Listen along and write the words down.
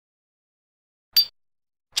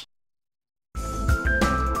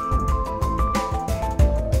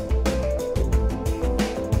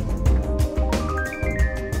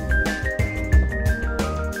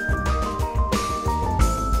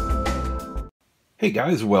Hey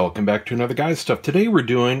guys, welcome back to another Guys Stuff. Today we're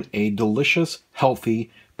doing a delicious,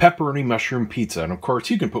 healthy pepperoni mushroom pizza. And of course,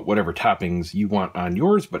 you can put whatever toppings you want on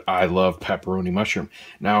yours, but I love pepperoni mushroom.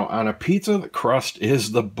 Now, on a pizza, the crust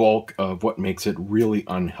is the bulk of what makes it really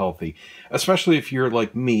unhealthy. Especially if you're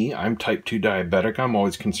like me, I'm type 2 diabetic. I'm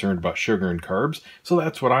always concerned about sugar and carbs, so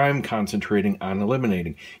that's what I'm concentrating on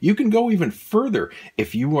eliminating. You can go even further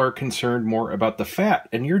if you are concerned more about the fat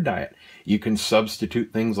in your diet. You can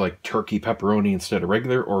substitute things like turkey pepperoni instead of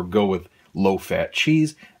regular, or go with low-fat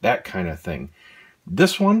cheese, that kind of thing.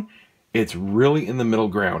 This one, it's really in the middle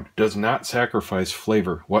ground, does not sacrifice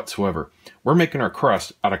flavor whatsoever. We're making our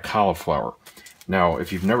crust out of cauliflower. Now,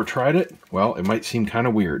 if you've never tried it, well, it might seem kind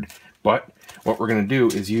of weird, but what we're going to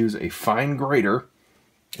do is use a fine grater,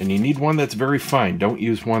 and you need one that's very fine. Don't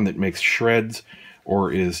use one that makes shreds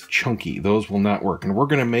or is chunky. Those will not work. And we're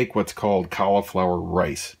going to make what's called cauliflower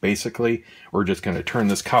rice. Basically, we're just going to turn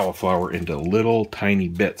this cauliflower into little tiny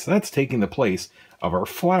bits. That's taking the place of our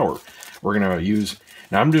flour. We're going to use,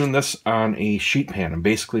 now I'm doing this on a sheet pan. I'm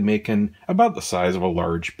basically making about the size of a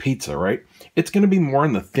large pizza, right? It's going to be more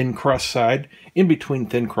on the thin crust side, in between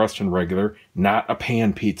thin crust and regular, not a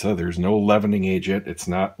pan pizza. There's no leavening agent. It's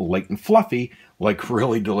not light and fluffy like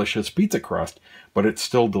really delicious pizza crust, but it's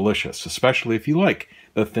still delicious, especially if you like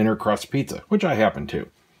the thinner crust pizza, which I happen to.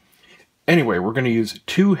 Anyway, we're going to use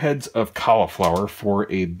 2 heads of cauliflower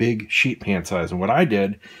for a big sheet pan size. And what I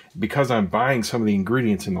did, because I'm buying some of the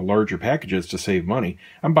ingredients in the larger packages to save money,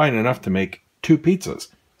 I'm buying enough to make 2 pizzas.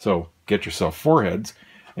 So get yourself 4 heads,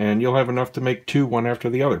 and you'll have enough to make 2, one after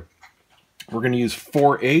the other. We're going to use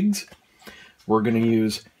 4 eggs. We're going to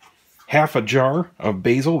use half a jar of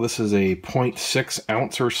basil. This is a 0.6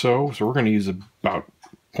 ounce or so. So we're going to use about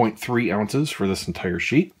 0.3 ounces for this entire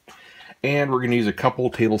sheet. And we're going to use a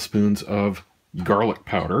couple tablespoons of garlic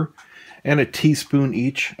powder and a teaspoon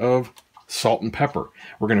each of salt and pepper.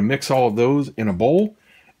 We're going to mix all of those in a bowl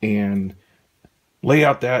and lay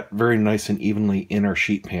out that very nice and evenly in our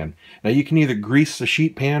sheet pan. Now you can either grease the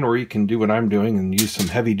sheet pan, or you can do what I'm doing and use some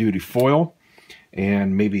heavy duty foil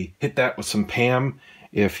and maybe hit that with some Pam.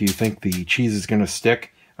 If you think the cheese is going to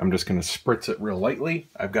stick, I'm just going to spritz it real lightly.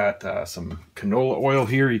 I've got some canola oil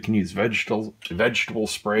here. You can use vegetable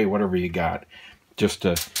spray, whatever you got, just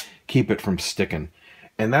to keep it from sticking.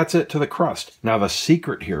 And that's it to the crust. Now the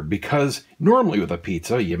secret here, because normally with a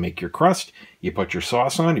pizza, you make your crust, you put your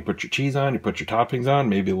sauce on, you put your cheese on, you put your toppings on,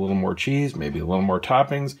 maybe a little more cheese, maybe a little more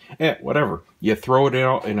toppings, whatever. You throw it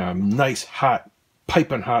out in a nice hot,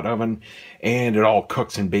 piping hot oven, and it all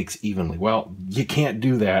cooks and bakes evenly. Well, you can't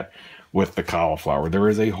do that with the cauliflower. There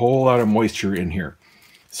is a whole lot of moisture in here.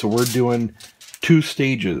 So we're doing 2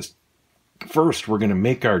 stages. First, we're going to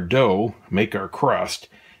make our dough, make our crust,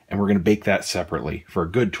 and we're going to bake that separately for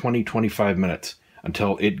a good 20-25 minutes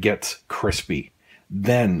until it gets crispy.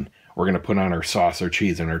 Then we're going to put on our sauce, our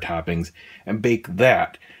cheese, and our toppings and bake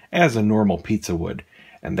that as a normal pizza would.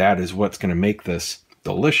 And that is what's going to make this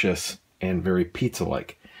delicious and very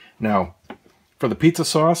pizza-like. Now, for the pizza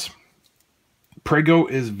sauce, Prego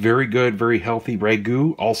is very good, very healthy.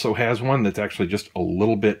 Ragu also has one that's actually just a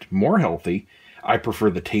little bit more healthy. I prefer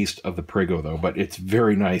the taste of the Prego though, but it's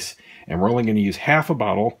very nice. And we're only going to use half a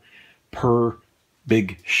bottle per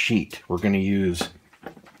big sheet. We're going to use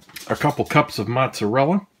a couple cups of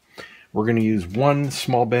mozzarella. We're going to use 1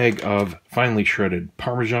 small bag of finely shredded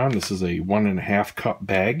parmesan. This is a 1.5 cup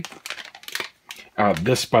bag.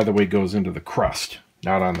 This, by the way, goes into the crust,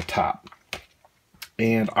 not on the top.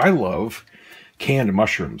 And I love canned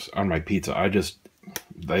mushrooms on my pizza.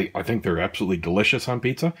 I think they're absolutely delicious on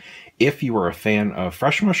pizza. If you are a fan of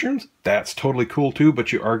fresh mushrooms, that's totally cool too,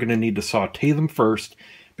 but you are going to need to saute them first,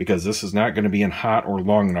 because this is not going to be in hot or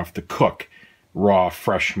long enough to cook raw,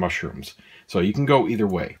 fresh mushrooms. So you can go either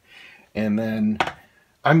way. And then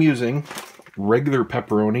I'm using regular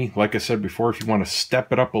pepperoni. Like I said before, if you want to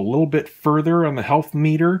step it up a little bit further on the health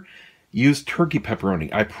meter, use turkey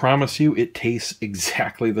pepperoni. I promise you, it tastes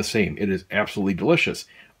exactly the same. It is absolutely delicious.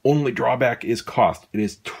 Only drawback is cost. It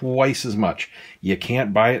is twice as much. You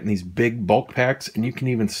can't buy it in these big bulk packs, and you can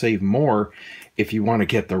even save more if you want to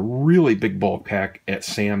get the really big bulk pack at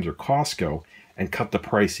Sam's or Costco and cut the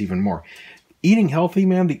price even more. Eating healthy,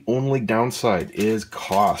 man, the only downside is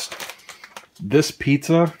cost. This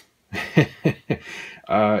pizza,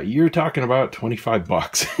 you're talking about 25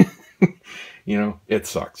 bucks. You know, it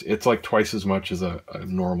sucks. It's like twice as much as a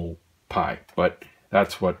normal pie, but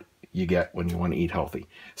that's what you get when you want to eat healthy.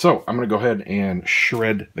 So I'm going to go ahead and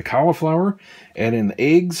shred the cauliflower, add in the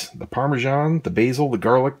eggs, the parmesan, the basil, the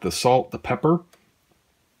garlic, the salt, the pepper,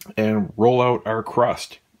 and roll out our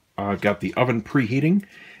crust. I've got the oven preheating,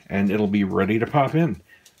 and it'll be ready to pop in.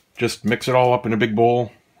 just mix it all up in a big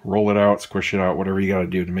bowl, roll it out, squish it out, whatever you got to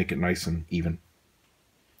do to make it nice and even.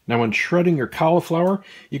 Now when shredding your cauliflower,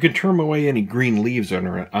 you can trim away any green leaves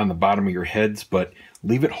on the bottom of your heads, but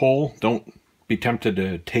leave it whole. Don't be tempted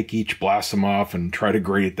to take each blossom off and try to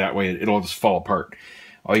grate it that way. It'll just fall apart.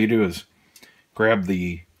 All you do is grab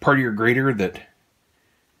the part of your grater that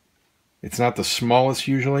it's not the smallest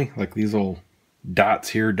usually, like these little dots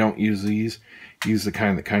here. Don't use these. Use the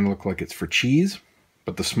kind that kind of look like it's for cheese,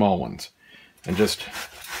 but the small ones. And just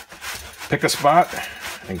pick a spot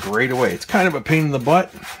and grate away. It's kind of a pain in the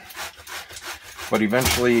butt, but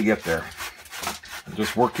eventually you get there. And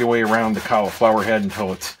just work your way around the cauliflower head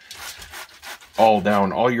until it's all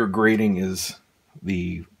down. All you're grating is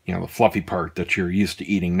the the fluffy part that you're used to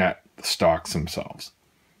eating, not the stalks themselves.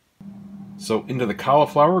 So into the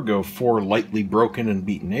cauliflower go 4 lightly broken and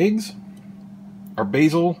beaten eggs, our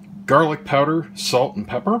basil, garlic powder, salt and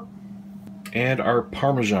pepper, and our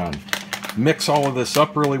parmesan. Mix all of this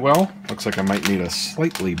up really well. Looks like I might need a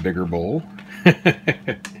slightly bigger bowl.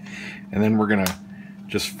 And then we're gonna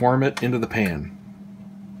just form it into the pan.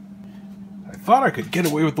 I thought I could get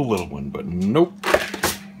away with the little one, but nope.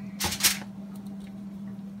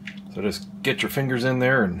 So just get your fingers in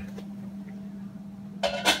there and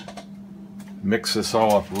mix this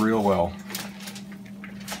all up real well.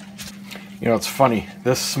 You know, it's funny.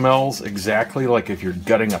 This smells exactly like if you're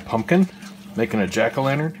gutting a pumpkin, making a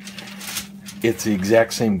jack-o'-lantern. It's the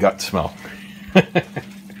exact same gut smell.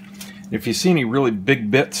 If you see any really big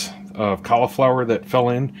bits of cauliflower that fell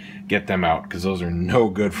in, get them out, because those are no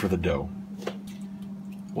good for the dough.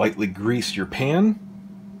 Lightly grease your pan.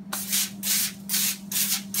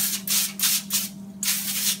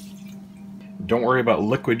 Don't worry about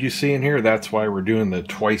liquid you see in here. That's why we're doing the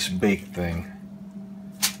twice baked thing.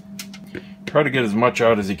 Try to get as much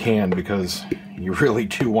out as you can, because you really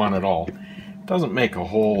do want it all. It doesn't make a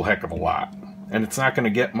whole heck of a lot. And it's not going to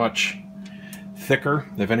get much thicker.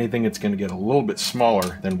 If anything, it's going to get a little bit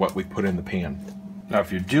smaller than what we put in the pan. Now, if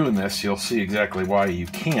you're doing this, you'll see exactly why you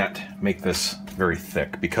can't make this very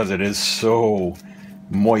thick, because it is so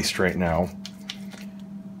moist right now.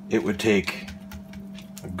 It would take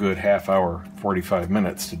a good half hour, 45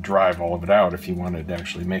 minutes to drive all of it out if you wanted to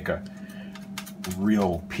actually make a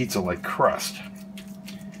real pizza-like crust.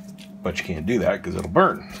 But you can't do that because it'll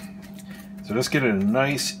burn. So just get it a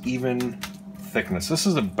nice, even thickness. This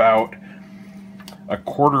is about a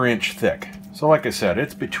 1/4 inch thick. So like I said,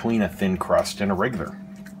 it's between a thin crust and a regular.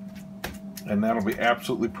 And that'll be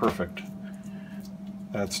absolutely perfect.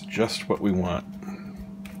 That's just what we want.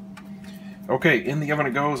 Okay, in the oven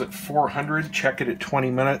it goes at 400. Check it at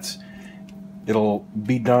 20 minutes. It'll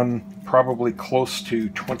be done probably close to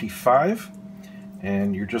 25.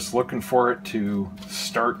 And you're just looking for it to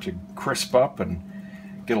start to crisp up and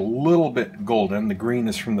get a little bit golden. The green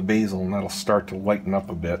is from the basil, and that'll start to lighten up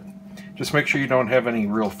a bit. Just make sure you don't have any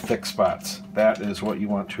real thick spots. That is what you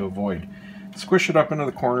want to avoid. Squish it up into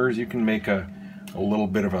the corners. You can make a little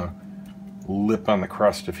bit of a lip on the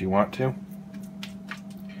crust if you want to.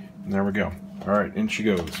 And there we go. All right, in she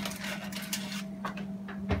goes.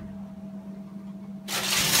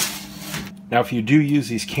 Now, if you do use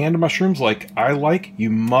these canned mushrooms like I like, you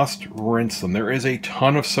must rinse them. There is a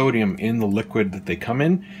ton of sodium in the liquid that they come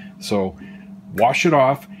in, so wash it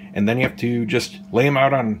off, and then you have to just lay them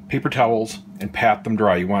out on paper towels and pat them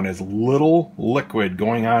dry. You want as little liquid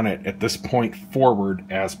going on it at this point forward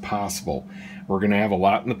as possible. We're going to have a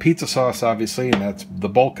lot in the pizza sauce, obviously, and that's the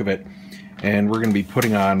bulk of it, and we're going to be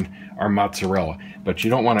putting on our mozzarella. But you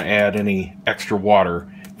don't want to add any extra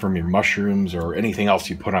water from your mushrooms or anything else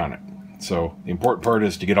you put on it. So the important part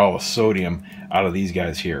is to get all the sodium out of these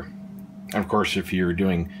guys here. And of course, if you're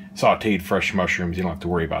doing sauteed fresh mushrooms, you don't have to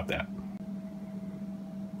worry about that.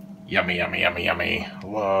 Yummy, yummy, yummy, yummy.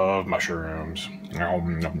 Love mushrooms.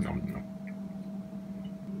 Nom, nom, nom, nom.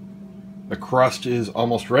 The crust is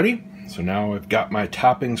almost ready. So now I've got my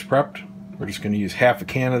toppings prepped. We're just going to use half a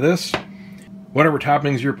can of this. Whatever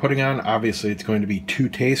toppings you're putting on, obviously it's going to be to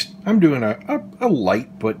taste. I'm doing a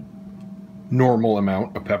light but normal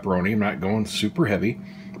amount of pepperoni. I'm not going super heavy.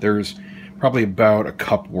 There's probably about a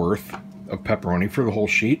cup worth of pepperoni for the whole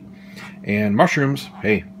sheet. And mushrooms,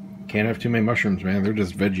 hey, can't have too many mushrooms, man. They're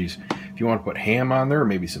just veggies. If you want to put ham on there,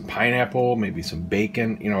 maybe some pineapple, maybe some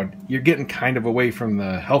bacon, you know, you're getting kind of away from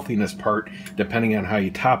the healthiness part depending on how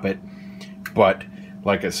you top it. But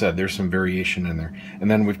like I said, there's some variation in there.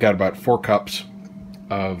 And then we've got about 4 cups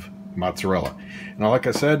of mozzarella. Now, like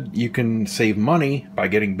I said, you can save money by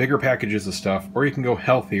getting bigger packages of stuff, or you can go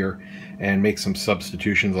healthier and make some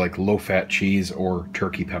substitutions like low-fat cheese or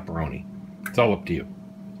turkey pepperoni. It's all up to you.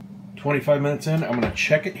 25 minutes in. I'm going to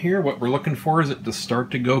check it here. What we're looking for is it to start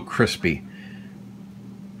to go crispy.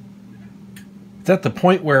 It's at the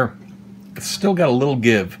point where it's still got a little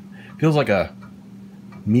give. Feels like a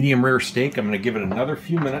medium rare steak. I'm going to give it another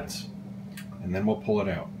few minutes and then we'll pull it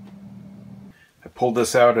out. I pulled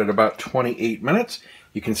this out at about 28 minutes.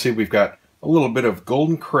 You can see we've got a little bit of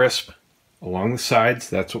golden crisp along the sides.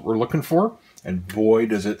 That's what we're looking for. And boy,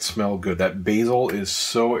 does it smell good. That basil is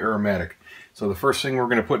so aromatic. So the first thing we're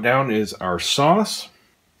going to put down is our sauce.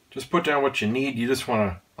 Just put down what you need. You just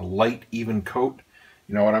want a light, even coat.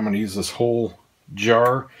 You know what? I'm going to use this whole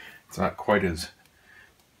jar. It's not quite as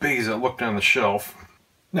big as it looked on the shelf.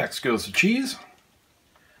 Next goes the cheese.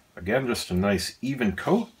 Again, just a nice, even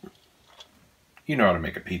coat. You know how to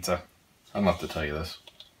make a pizza. I don't have to tell you this.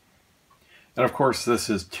 And of course, this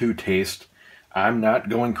is to taste. I'm not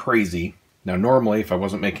going crazy. Now, normally, if I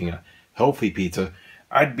wasn't making a healthy pizza,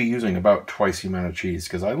 I'd be using about twice the amount of cheese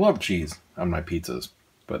because I love cheese on my pizzas.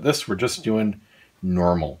 But this, we're just doing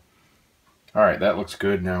normal. All right, that looks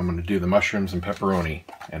good. Now I'm going to do the mushrooms and pepperoni.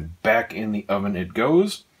 And back in the oven it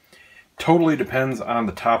goes. Totally depends on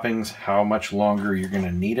the toppings, how much longer you're going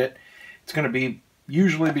to need it. It's going to be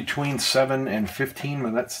usually between 7 and 15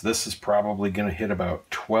 minutes. This is probably going to hit about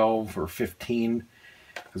 12 or 15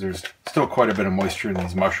 because there's still quite a bit of moisture in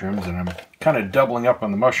these mushrooms, and I'm kind of doubling up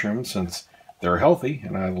on the mushrooms since they're healthy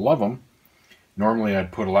and I love them. Normally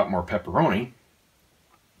I'd put a lot more pepperoni,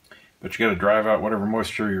 but you got to drive out whatever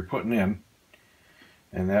moisture you're putting in,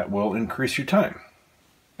 and that will increase your time.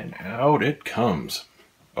 And out it comes.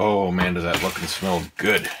 Oh man, does that look and smell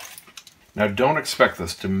good. Now don't expect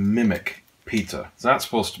this to mimic pizza. It's not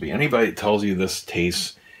supposed to be. Anybody that tells you this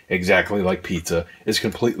tastes exactly like pizza is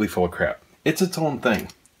completely full of crap. It's its own thing.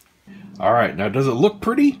 All right, now does it look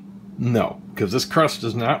pretty? No, because this crust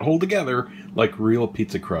does not hold together like real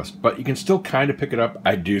pizza crust, but you can still kind of pick it up.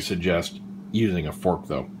 I do suggest using a fork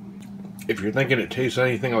though. If you're thinking it tastes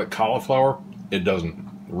anything like cauliflower, it doesn't.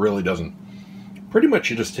 It really doesn't. Pretty much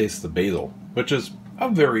you just taste the basil, which is a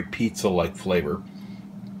very pizza-like flavor.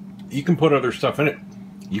 You can put other stuff in it.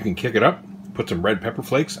 You can kick it up, put some red pepper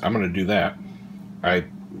flakes. I'm going to do that. I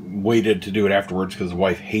waited to do it afterwards because the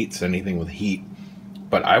wife hates anything with heat.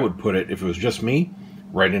 But I would put it, if it was just me,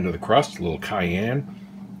 right into the crust, a little cayenne.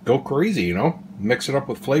 Go crazy, you know? Mix it up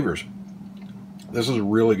with flavors. This is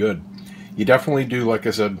really good. You definitely do, like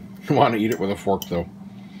I said, want to eat it with a fork though.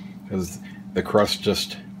 Because the crust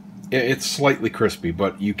just, it's slightly crispy,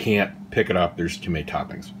 but you can't pick it up. There's too many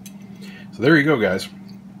toppings. So there you go, guys.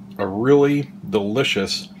 A really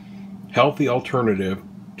delicious, healthy alternative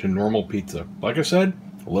to normal pizza. Like I said,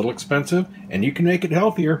 a little expensive, and you can make it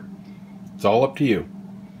healthier. It's all up to you.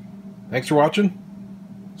 Thanks for watching.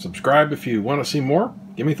 Subscribe if you want to see more.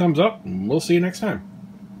 Give me a thumbs up, and we'll see you next time.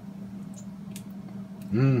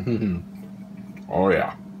 Oh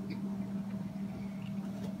yeah.